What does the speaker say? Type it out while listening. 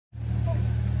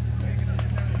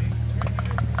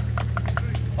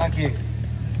you.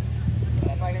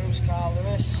 My name is Carl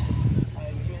Lewis.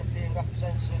 I'm a European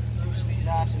representative of Bruce Lee's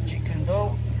Art of Jeet Kune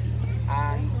Do,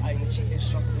 and I'm the chief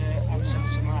instructor at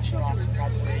Scimitar Martial Arts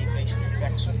Academy based in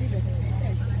Wrexham.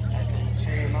 I've been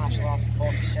training martial arts for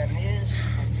 47 years,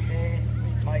 and today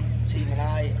my team and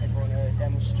I are going to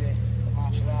demonstrate the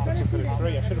martial arts. I should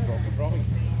have brought the bromine.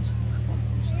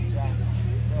 Bruce Lee's Art of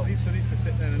Jeet Kune Do. So these can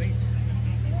sit there and eat.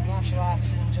 Martial arts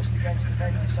isn't just against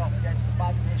defending yourself against the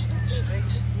bad person in the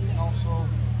street, and also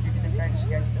giving defence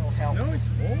against ill health. No, it's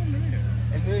warm, isn't it?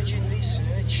 Emerging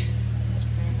research has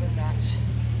proven that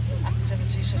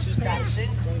activities such as dancing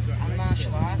and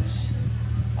martial arts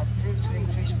have proved to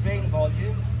increase brain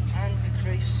volume and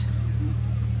decrease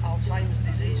Alzheimer's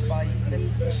disease by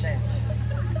 50%.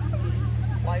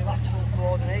 Bilateral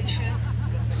coordination,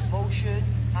 rhythmic motion,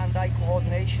 hand-eye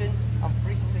coordination and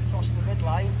frequently crossing the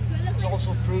midline is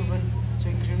also proven to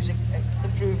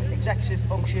improve executive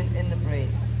function in the brain.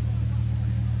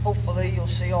 Hopefully you'll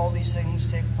see all these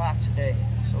things take part today.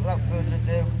 So without further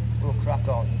ado, we'll crack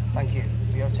on. Thank you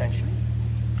for your attention.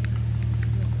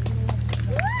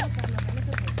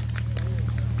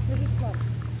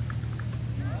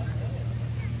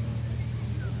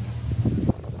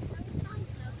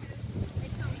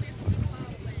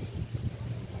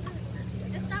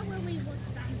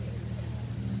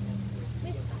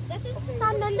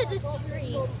 Stand under the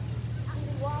tree.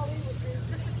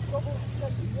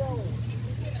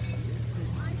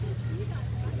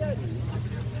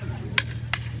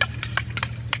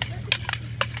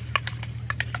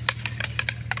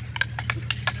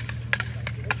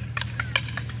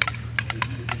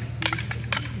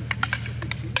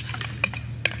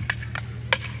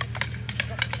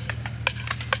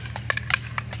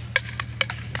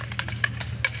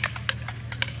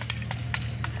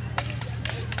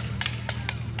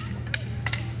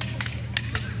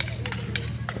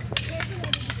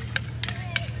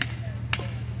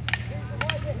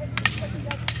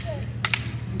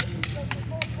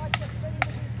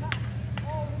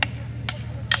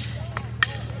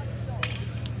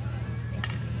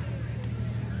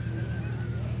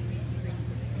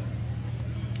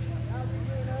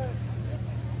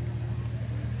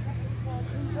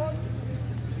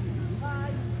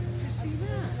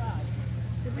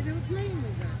 They were playing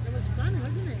with that. That was fun,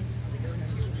 wasn't it?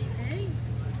 Hey?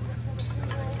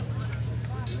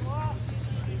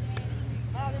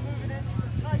 Now they're moving into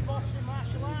the Thai boxing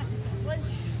martial arts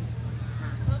clinch.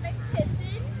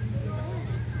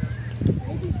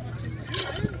 Baby's watching too.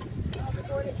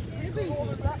 Baby.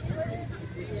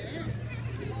 Yeah.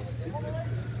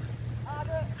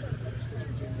 Harder.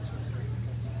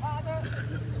 Harder.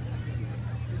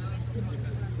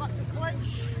 That's a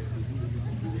clinch.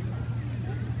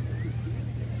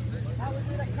 Now we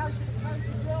do the counter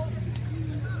drill.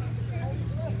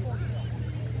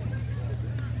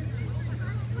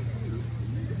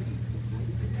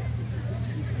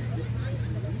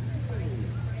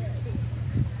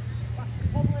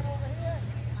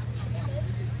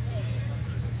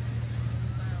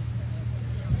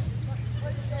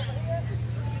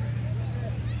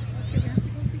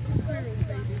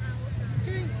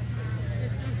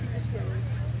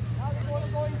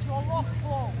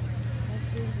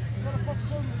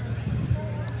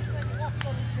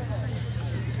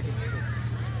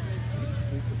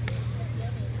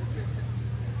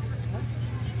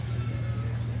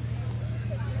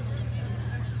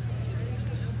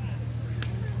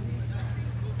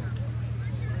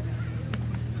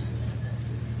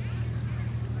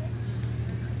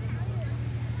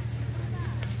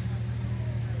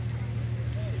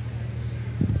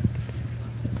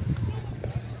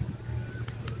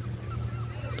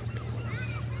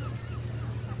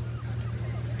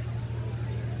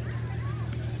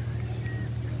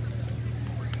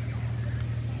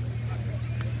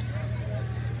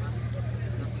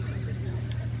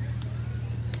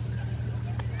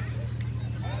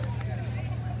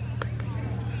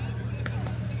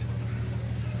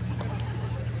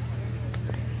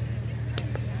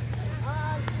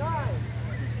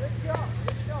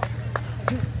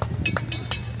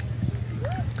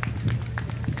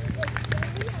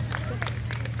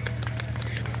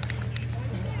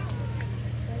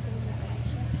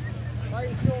 My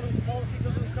insurance policy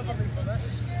doesn't cover me for this.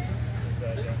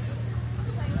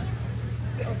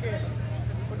 Okay,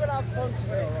 we're going to have fun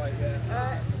today. Alright,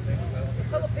 yeah. The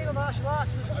Filipino martial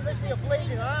arts was originally a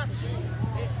bladed art.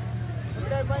 But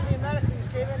then when the Americans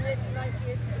came in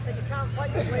 1898, they said you can't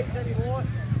fight with blades anymore,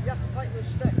 you have to fight with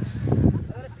sticks.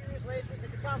 And then a few years later they said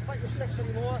you can't fight with sticks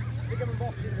anymore, they give them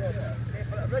boxing gloves. Okay,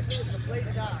 but originally it was a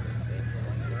bladed art.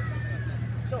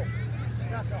 So,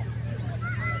 that's all.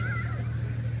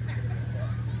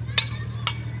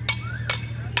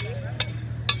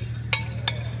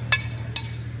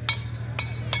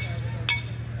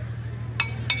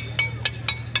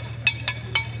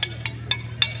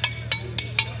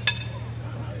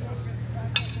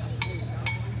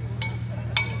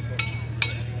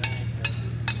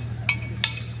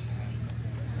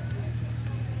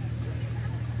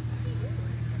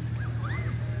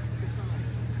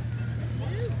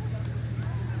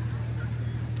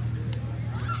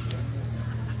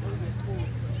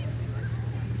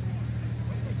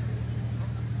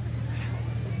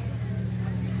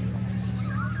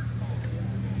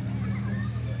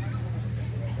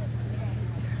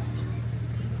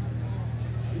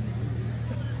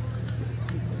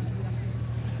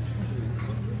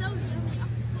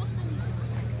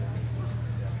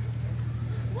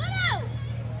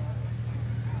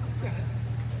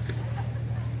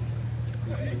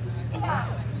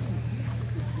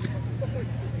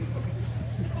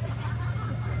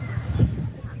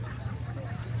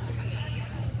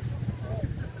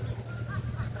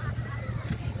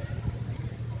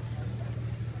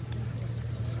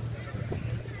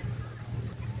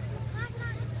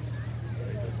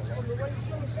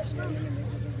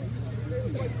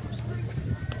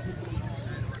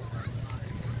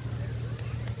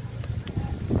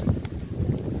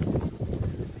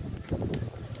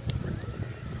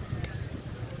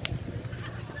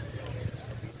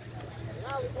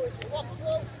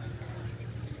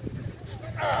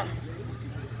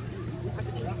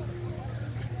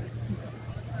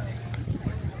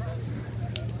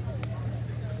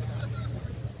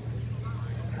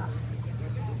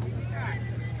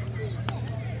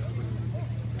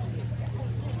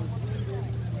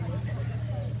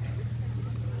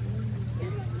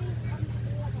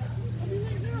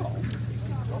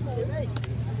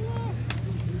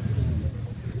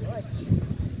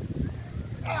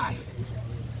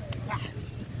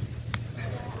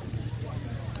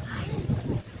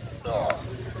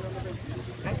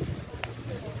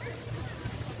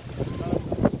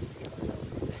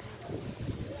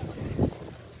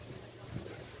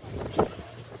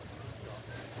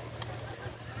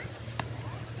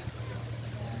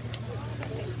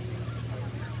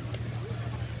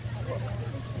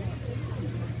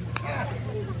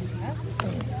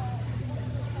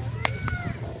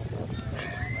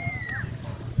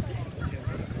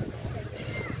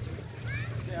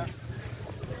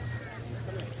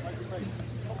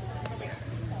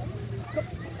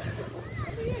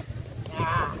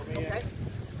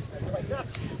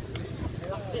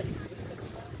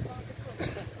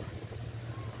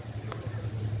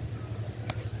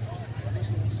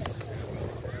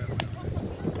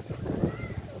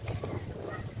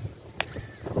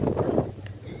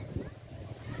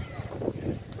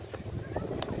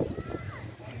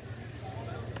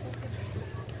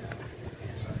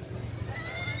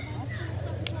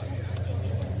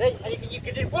 See, anything you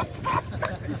can do. What?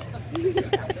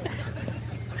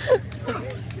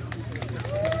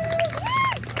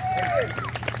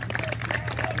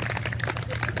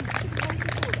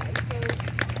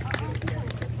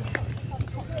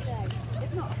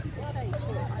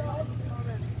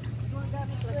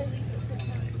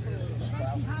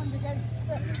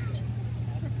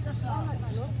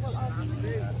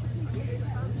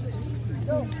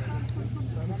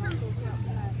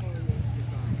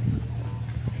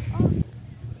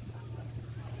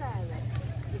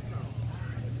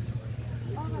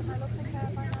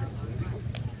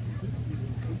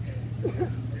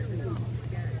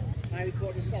 I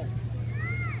record a song.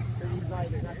 I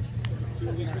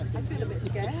feel a bit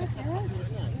scared, yeah.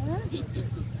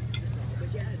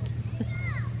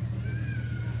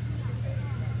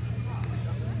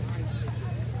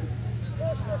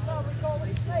 First the song we call a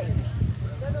snake,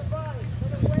 then a vine,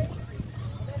 then a wave,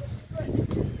 and then a strip,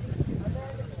 and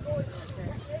then a voice.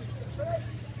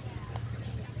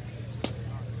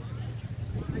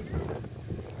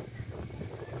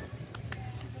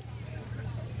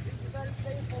 Very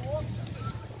painful one.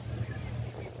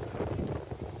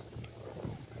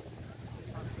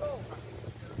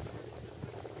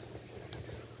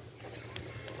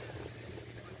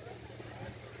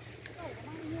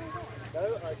 No,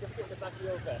 I just get the back of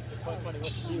your vest. It's quite funny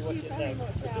what you watch it now.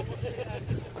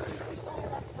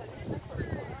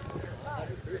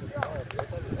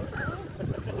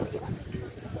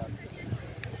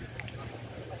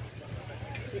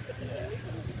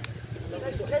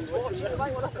 There's kids watching, they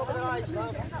might want to cover their eyes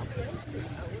now.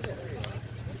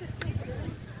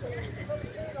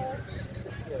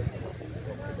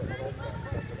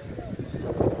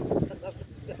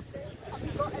 Have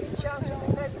you got any chance of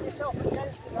defending yourself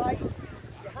against a knife?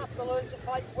 You have to learn to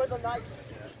fight with a knife,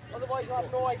 otherwise you'll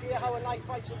have no idea how a knife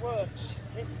fighter works.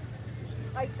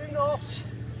 I do not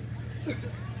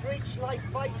preach knife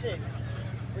fighting,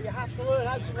 but you have to learn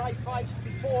how to knife fight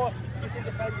before you can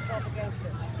defend yourself against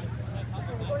it.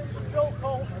 We're going into the drill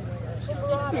called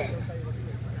Scimitar. Do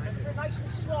it nice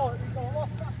and slow, and you go a lot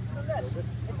faster than this.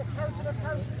 It's a counter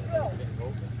drill.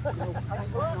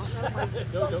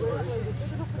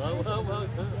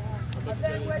 And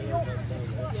then when he opens his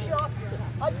shot,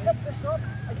 I pick this up,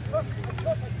 I cut,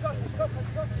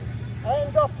 I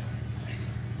end up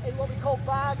in what we call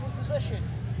bagging position.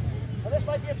 And this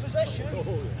might be a position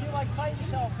you might find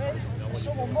yourself in if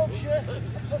someone mugs you and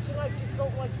puts a knife to your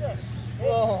throat like this.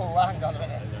 Oh, hang on a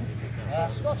minute.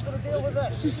 Scott's going to deal with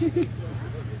this. Okay,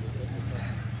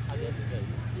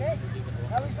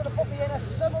 now he's going to put me in a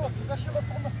similar position up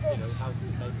on the front.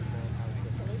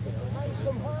 Hands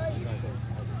come high,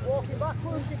 walking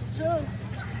backwards, turn,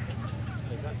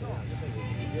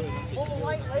 More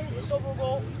likely, someone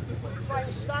will try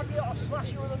and stab you or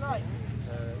slash you with a knife.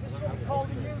 This is what we call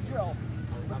the U drill.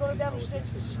 We're going to demonstrate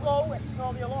it's slow, it's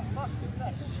normally a lot faster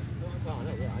than this.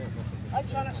 I'm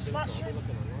trying to slash him,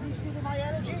 he's giving my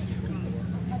energy.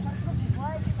 I'm trying to touch his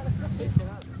legs, trying to touch his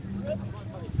grip.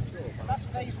 That's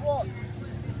phase 1.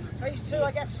 Phase 2,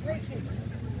 I get sneaky.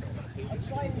 I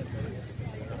try and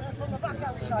from the back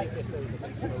outside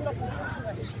and push it up and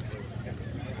push this.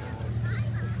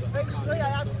 Phase 3, I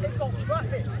had to think on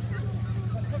traffic.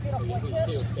 So I pick it up like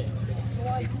this. So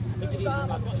I move his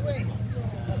arm out the way.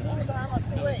 Move his arm out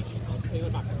the way.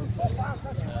 First arm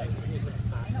touch the leg.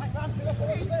 And I ramp it up a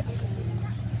little bit.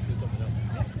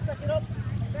 Next to pick it up.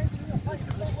 Eventually I find the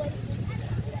front way.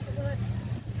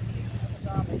 His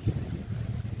arm in.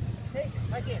 Okay,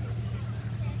 again.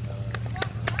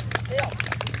 Here.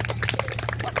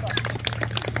 Back up.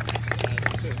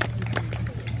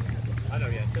 I know,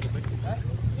 yeah.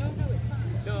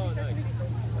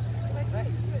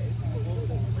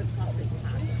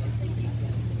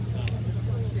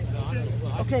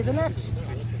 Okay, the next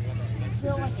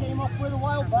drill I came up with a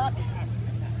while back,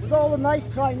 with all the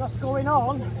knife crime that's going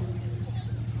on,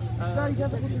 it's very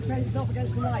difficult to defend yourself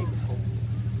against the knife,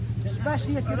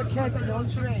 especially if you're a kid and you're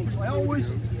untrained. So I always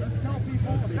tell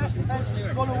people the best defence is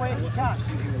to run away if you can.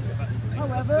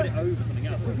 However,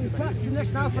 we've been practicing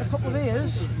this now for a couple of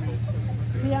years.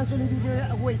 The hands only been doing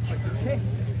it a week. Okay?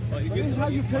 But this is how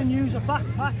you can use a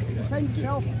backpack to defend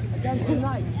yourself against a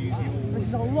knife. This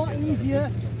is a lot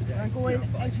easier than going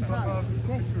empty-handed.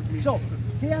 Okay? So,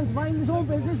 Kian's minding his own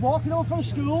business, walking home from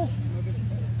school,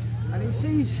 and he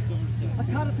sees a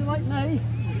character like me,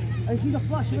 and he sees a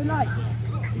flash of a knife.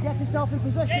 He gets himself in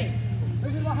position.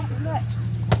 This is what happens next.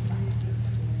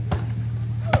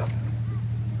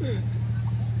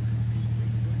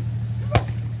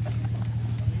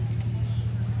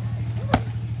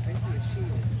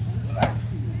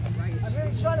 I'm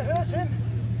really trying to hurt him.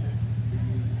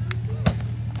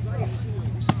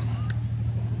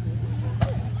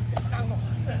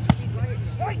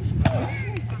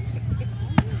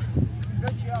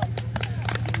 Good job.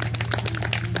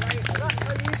 That's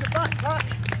how you use a backpack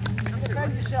to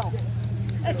defend yourself.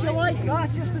 If you like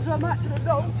that, just as a matter of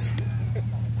note,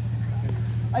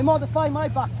 I modify my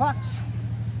backpacks.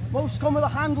 Most come with a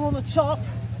handle on the top,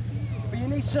 but you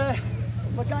need to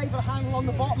MacGyver a handle on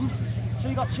the bottom, so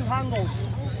you've got 2 handles.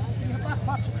 If your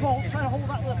backpack's full, try to hold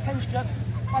that with a pinch grip.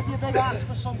 Might be a big ask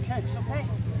for some kids, okay?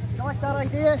 If you like that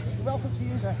idea, you're welcome to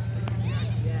use it.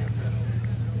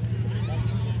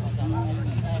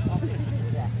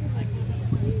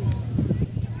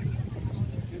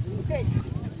 Okay.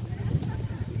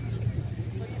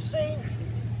 So you've seen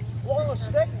longer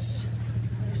sticks,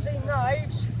 you've seen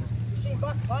knives, you've seen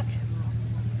backpack.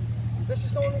 This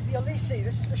is known as the Elise.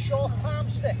 This is the short palm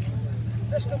stick.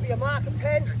 This could be a marker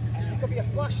pen, it could be a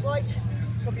flashlight, it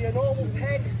could be a normal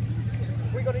pen.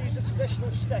 We're going to use a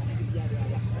traditional stick.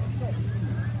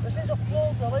 This is a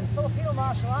floor drill in Filipino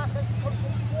martial arts. It comes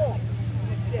from floor.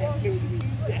 1, 2,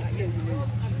 3.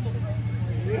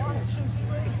 1, 2,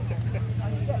 3.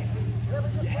 And you get it. Really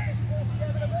just put this floor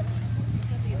together a bit.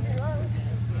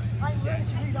 I'm ready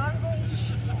to read angles.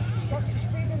 Got some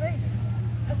speed in me.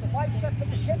 Hit the bicep, hit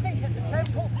the kidney, hit the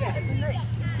temple, hit the knee.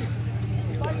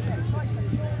 Bicep, tricep,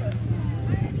 shoulder.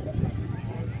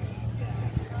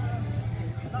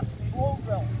 And that's a floor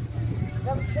drill.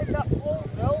 Then we take that floor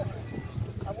drill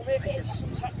and we'll make it into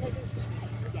some techniques.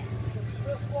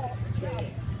 First one, jab.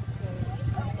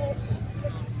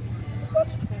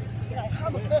 You've got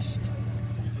hammer fist.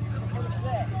 Finish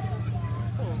there.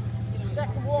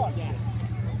 Second one.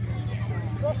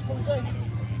 Thrust comes in.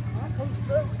 Comes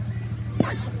through.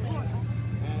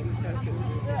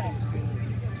 There.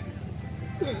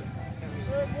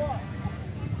 Third one.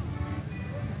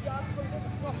 Jab comes in, the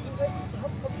thrust comes in, the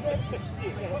hook comes in.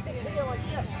 Put this here like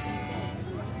this.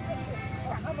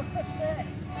 Hammer fist there.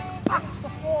 Back to the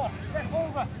floor. Step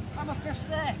over. Hammer fist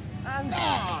there. And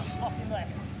lock him there.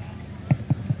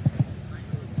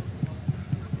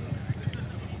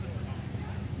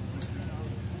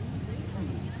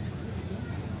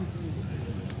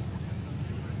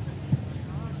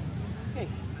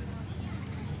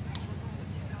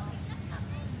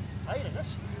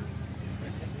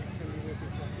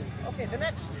 Okay, the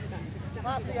next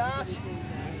part of the art is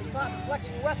part of the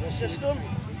flexible weapon system.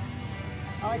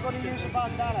 I'm going to use a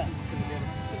bandana.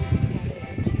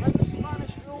 Like the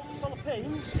Spanish rule in the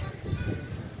Philippines,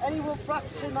 anyone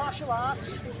practicing martial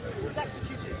arts is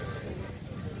executed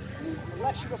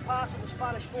unless you were part of the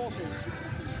Spanish forces.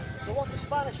 So what the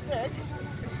Spanish did,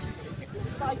 they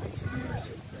decided to use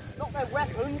not their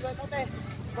weapons, not their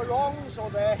barongs or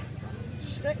their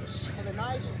sticks and the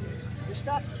knives, they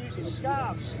started using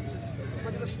scarves.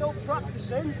 But they were still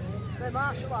practicing their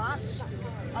martial arts,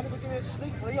 and they were doing it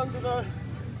sneakily under the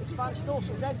Spanish law,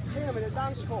 so it was entertaining them in a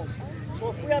dance form.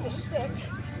 So if we had a stick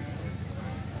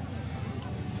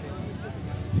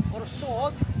or a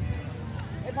sword,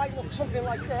 it might look something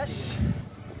like this.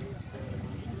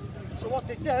 So what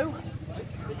they do,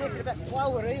 they make it a bit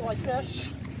flowery like this.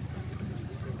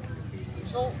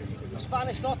 So the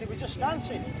Spanish thought they were just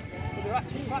dancing, but they were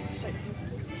actually practicing.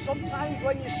 Sometimes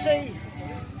when you see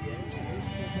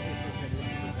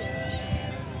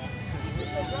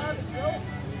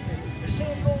you see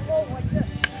it go low like this.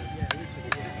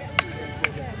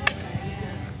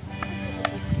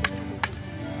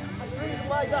 And the reason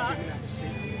why that,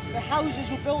 the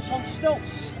houses were built on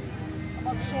stilts,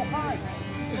 about so high,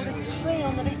 so they could train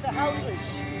underneath the houses,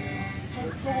 so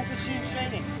no one could see them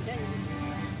training.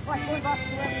 Right, going back to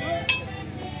where we were.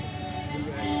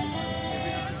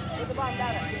 With the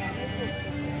bandana.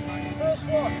 First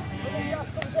one, the little guy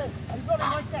comes in, and run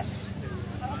him like this.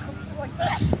 And I'll come through like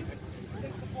this.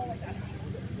 Take the ball like that.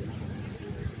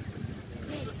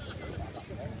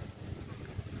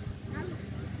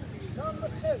 Number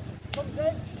 2 comes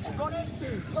in, got it,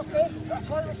 looking, that's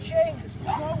why the chain,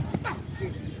 go,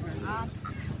 and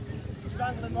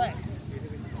strangling leg.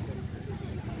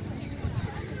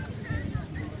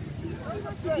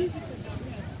 Number 3, and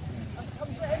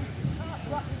comes in,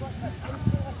 half wrapping like this, and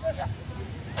like this.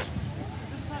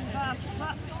 This time his arms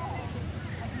flat,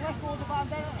 and you let go of the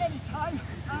bandana at any time,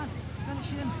 and finish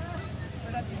him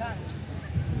with empty hands.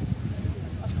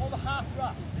 That's called a half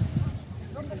wrap.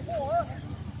 Number 4,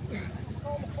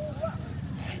 called the full wrap.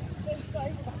 Same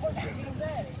side with the punches in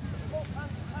there. Both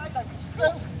hands tied like it's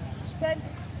through. Spin.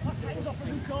 That tightens up as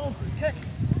we go. Kick,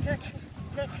 kick,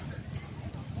 kick.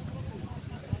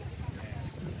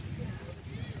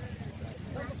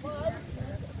 Number 5.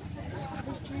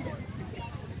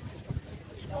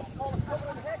 Call it cover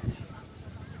and hit.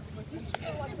 Each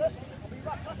spin like this. I'll be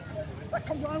right back. That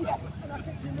comes round and that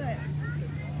kicks in there.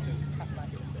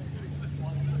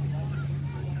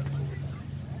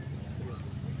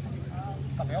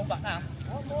 Got me on back now.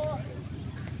 One more.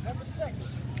 Number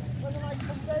 6. When the light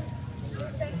comes in,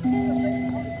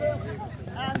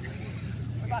 and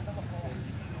we're back on the floor.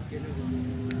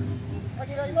 Thank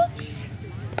you very much.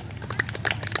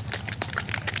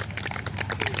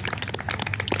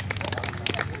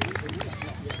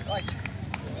 Right.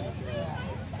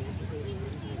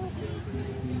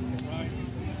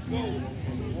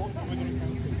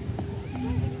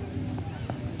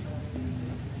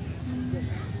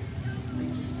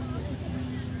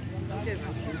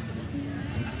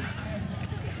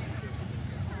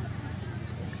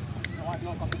 I've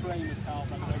not got the brain myself,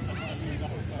 but I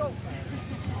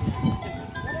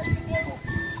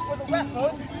With a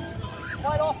weapon,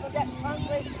 quite often gets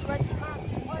translated to empty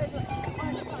hands.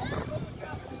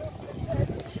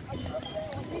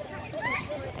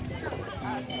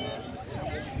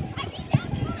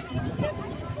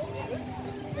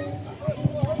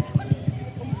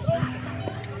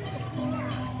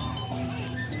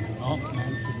 Not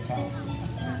meant to tell.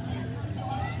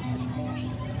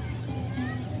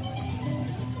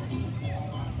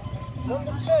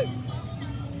 Number 2.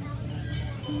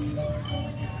 Number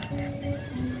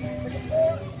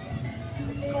 4.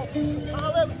 This is called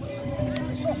Scimitar. We put some things in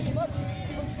the soft mud.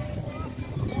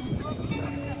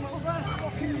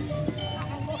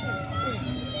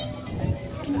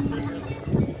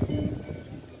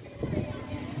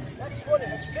 Next one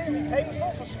is extremely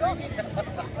painful for Scott.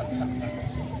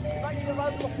 Banging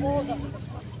around the floors after the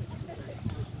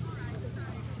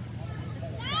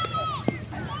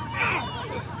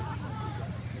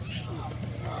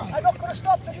I'm not going to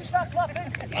stop till you start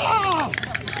clapping. Oh!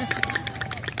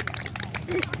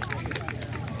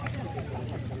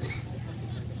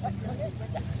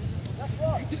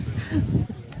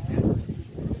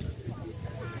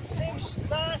 Same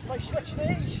start by switching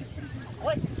these.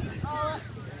 Like I'll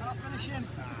finish him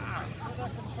with our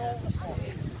control this one.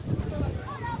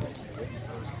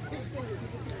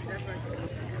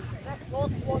 Next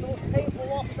one of those painful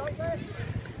locks right there.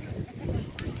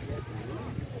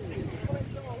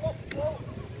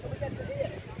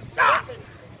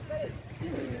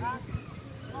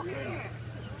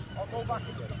 I'll go back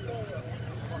into the forward.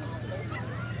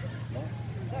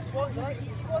 Next one, right?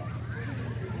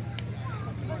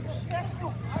 Step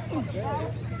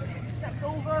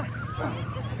over.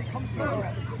 This can become through.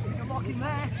 There's a lock in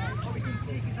there, so we can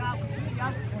take his arm.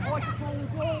 Right to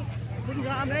forward roll. Put his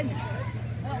arm in.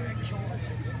 I'll take his shoulders.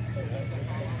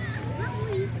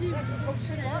 Next, go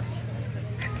sit that.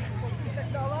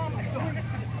 Set our arm.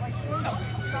 Nice through.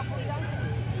 Stop on down.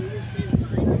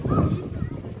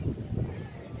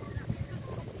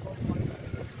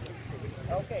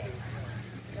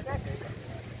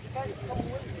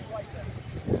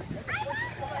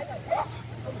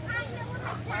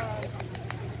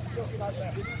 looking out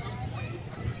there.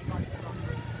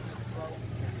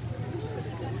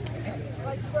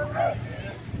 Right, swing there.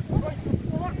 Right to the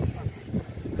floor.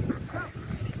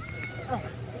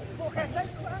 Okay,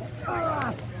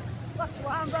 back to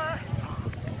hand there.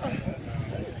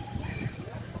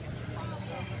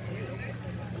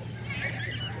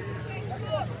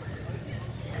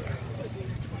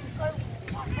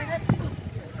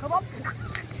 Come up.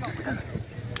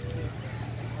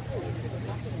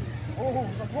 Oh,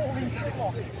 the rolling shit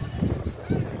off.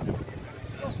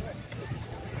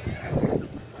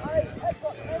 Nice, head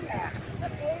got in there.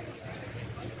 Step in.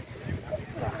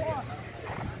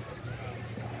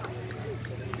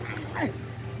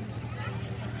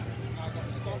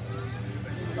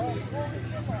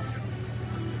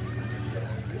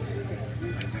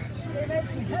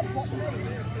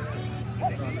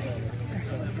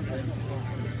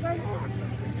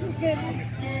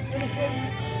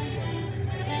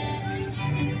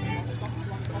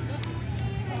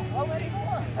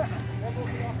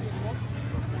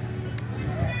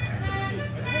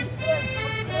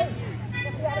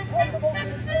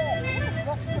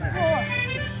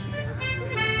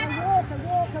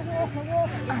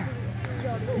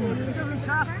 He doesn't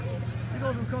tap, he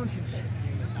goes unconscious.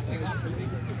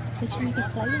 They shouldn't be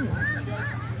playing that.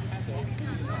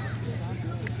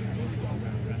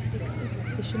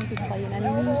 They shouldn't be playing any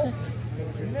music.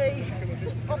 Knee,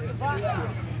 up the back,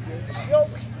 the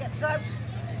yoke gets out.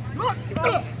 Look! And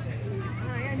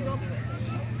I end up in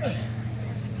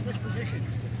this position.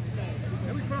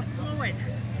 Then we've got flowing.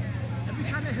 Every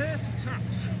time it hurts, it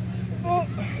taps.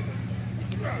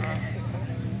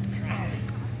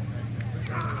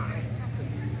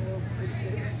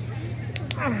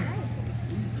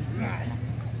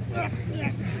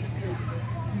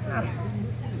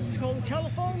 It's called the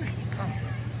telephone,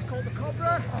 it's called the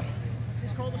cobra,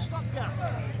 it's called the stopgap.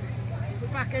 We're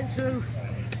back into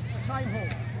a time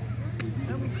hole.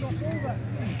 Then we cross over,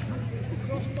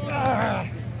 cross body,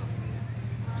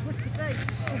 switch the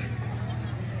base,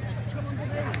 come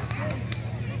underneath,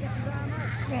 get his arm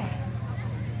out.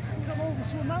 Come over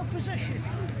to a mount position,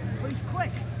 but he's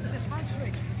quick, dismount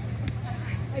straight.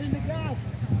 Aim the guard,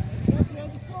 grab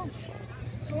behind the front.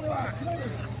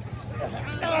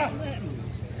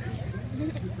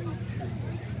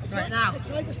 Right now.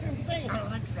 Try the same thing. I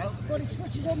don't think so. But he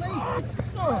switches on me. Oh,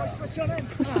 I switch on him.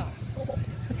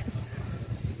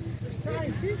 This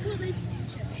time. This is what they he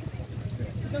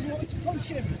doesn't want me to punch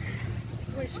him.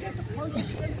 So I skip the punch,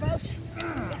 shrimp out,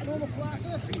 get an on the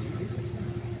platter.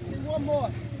 Do one more.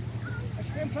 I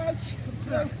shrimp out, come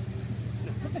through.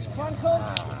 Put this crank on,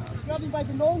 grab him by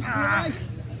the nose, the eye,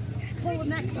 pull the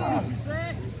neck so he's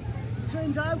there.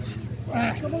 Turns out,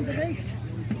 come underneath,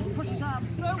 push his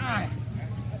arms through, I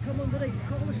come underneath,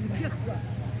 call this the kick,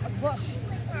 and push,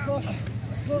 push,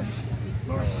 push,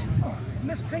 push,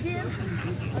 miss piggy him,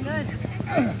 and then,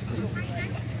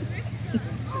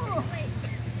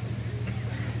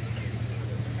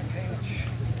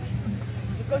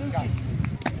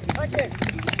 thank you.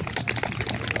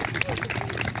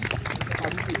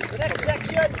 The next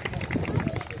section,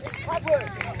 hard work.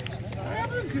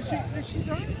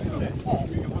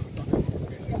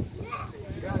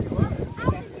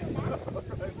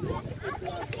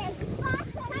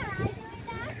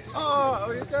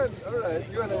 Oh, you can. All right.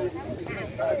 You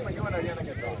want to get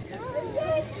that.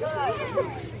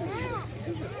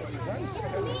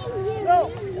 No.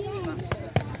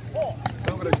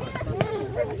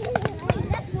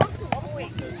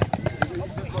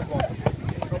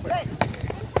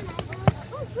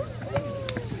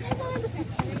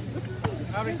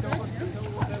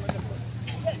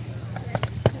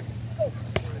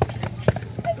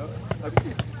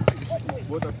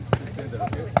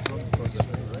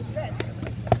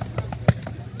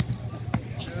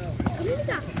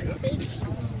 That's a big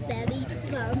belly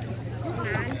bump.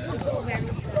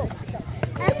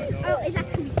 Oh, it's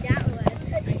actually that one.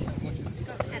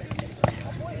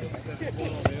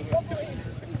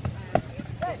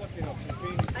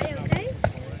 Are you okay?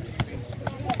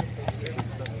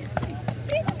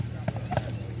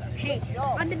 Hey,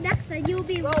 on the next one you'll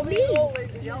be with me.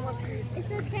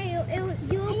 It's okay,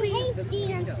 you'll be.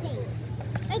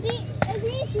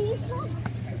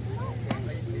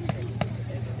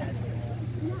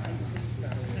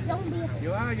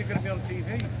 You are, you're going to be on TV.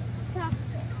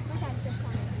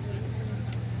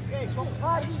 Okay, so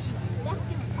five. That's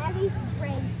the every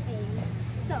friend thing.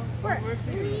 So first,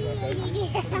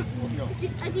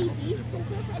 Aditi.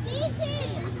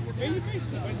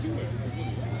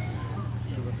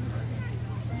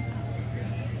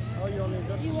 Oh, you only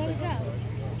Do you want to go?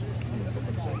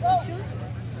 Sure.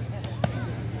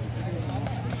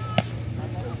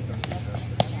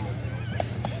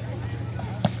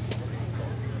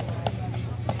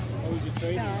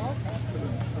 Carl.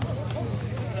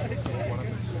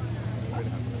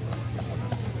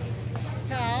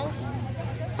 Carl.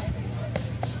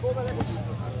 4 minutes.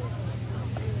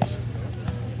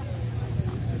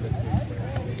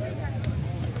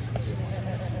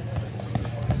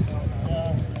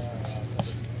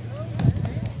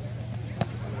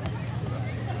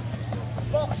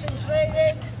 Boxing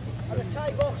training and the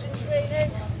Thai boxing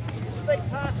training is a big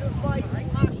part of my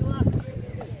martial arts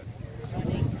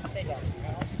training.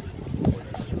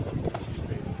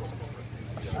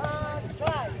 And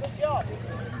Thai, good job.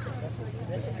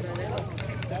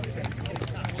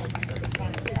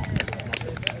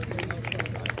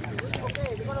 Okay,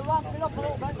 we're going to ramp it up a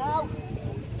little bit now.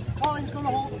 Colin's going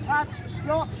to hold the pads for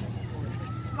Scott.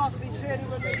 Scott's been training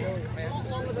with me a lot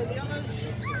longer than the others.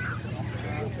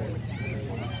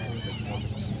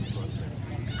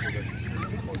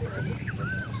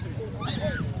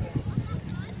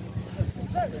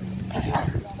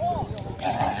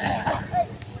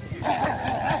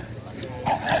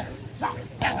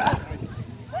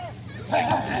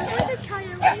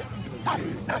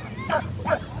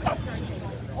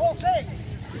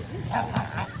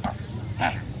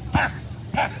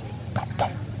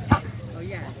 Oh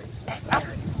yeah.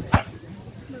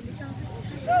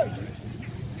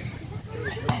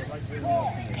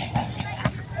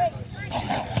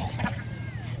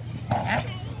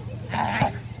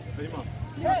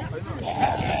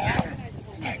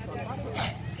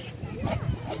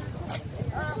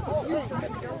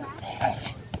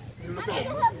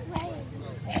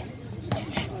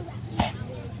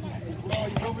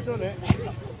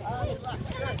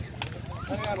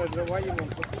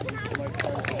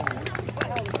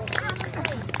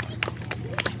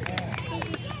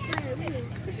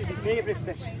 This is my favourite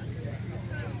bit.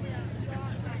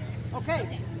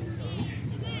 Okay.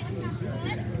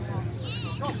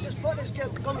 Scott's just put his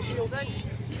gum shield in.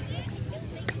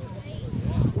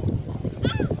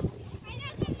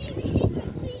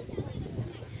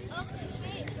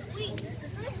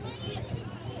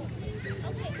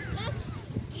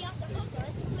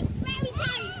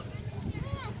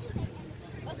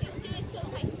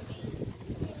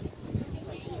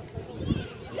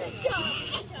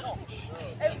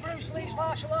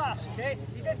 Martial arts, okay?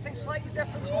 He did things slightly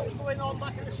different to what was going on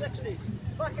back in the 60s.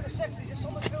 Back in the 60s, if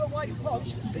someone threw a wide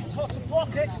punch, they taught to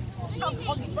block it and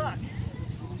punch back.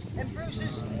 In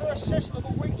Bruce's first system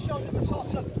of Wing Chun, they were taught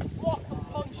to block and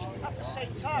punch at the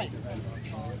same time.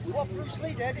 What Bruce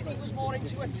Lee did, he was more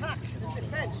into attack than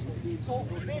defence. So,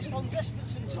 based on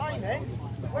distance and timing,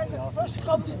 when the first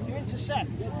comes, you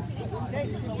intercept. Okay?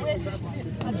 You wait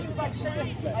until I say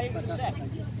it, I intercept.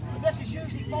 And this is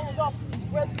usually followed up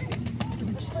with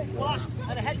a straight blast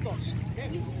and a headbutt.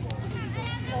 Okay?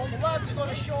 So the lads are going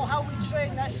to show how we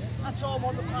train this. That's all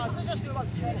on the pads. Let's just do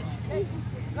about 10 inch. Okay?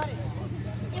 Ready?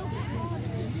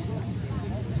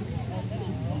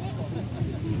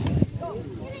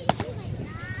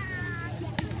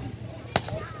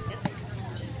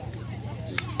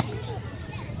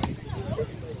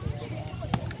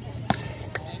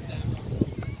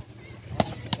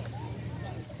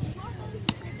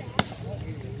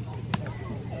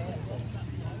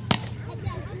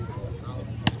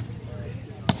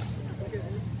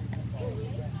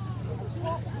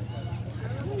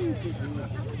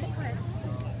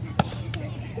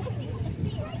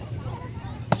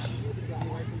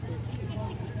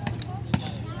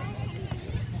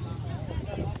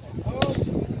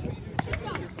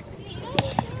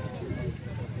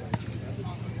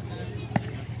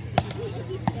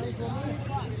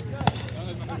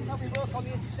 That's how we work on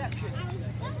the interception.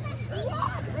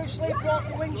 Bruce Lee brought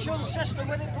the Wing Chun system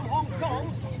with him from Hong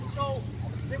Kong, so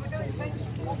they were doing things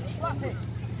called trapping.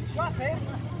 Trapping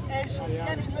is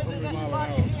getting rid of this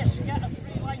barrier here to get a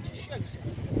free line to shoot.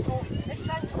 So this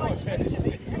centre line is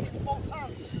basically hitting with both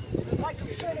hands. Like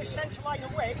you turn this centre line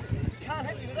away, you can't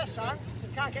hit me with this hand, you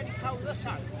can't get any power with this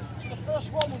hand. So the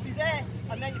first one will be there,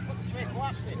 and then you put the straight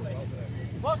blast in.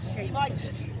 But he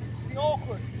might be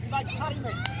awkward, he might carry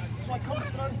me, so I come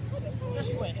through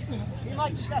this way. He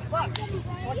might step back, so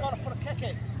I've got to put a kick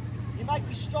in. He might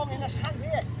be strong in this hand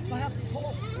here, so I have to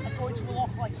pull and go into a lock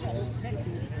like this. Okay?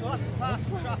 So that's the pass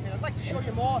and trapping. I'd like to show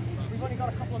you more. We've only got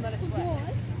a couple of minutes left.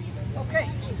 Okay.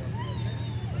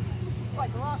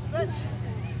 Right, the last bit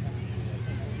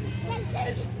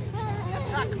is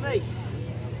attack me.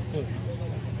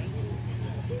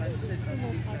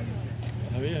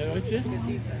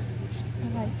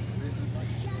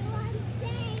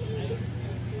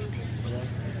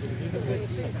 We've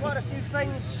seen quite a few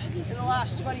things in the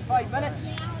last 25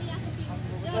 minutes,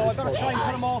 so I've got to try and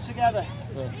put them all together.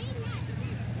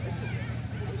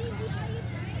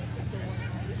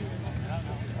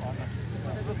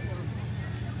 Okay,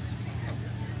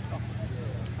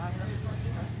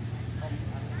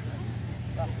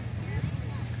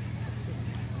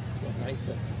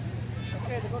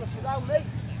 they're going to surround me.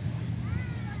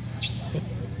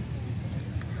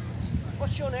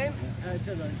 What's your name?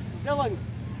 Dylan. Dylan.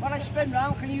 When I spin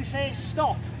round, can you say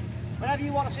stop? Whenever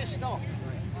you want to say stop.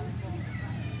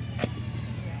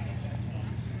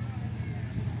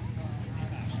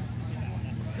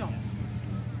 Stop.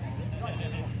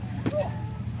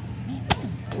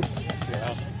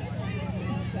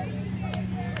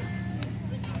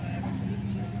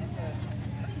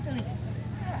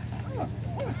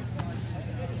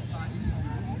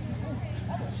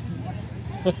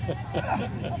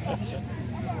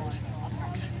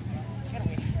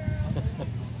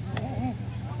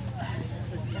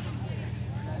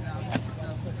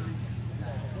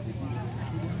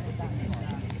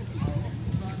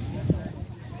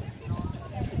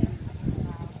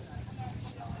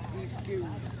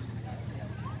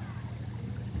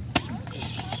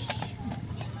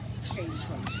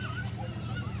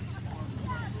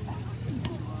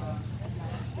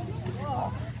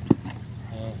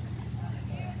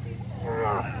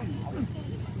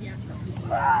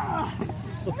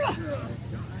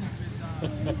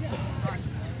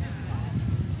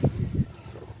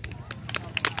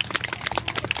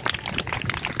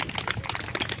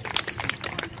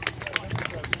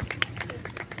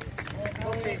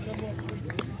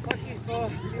 Thank you for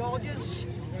the audience.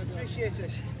 Appreciate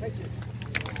it. Thank you.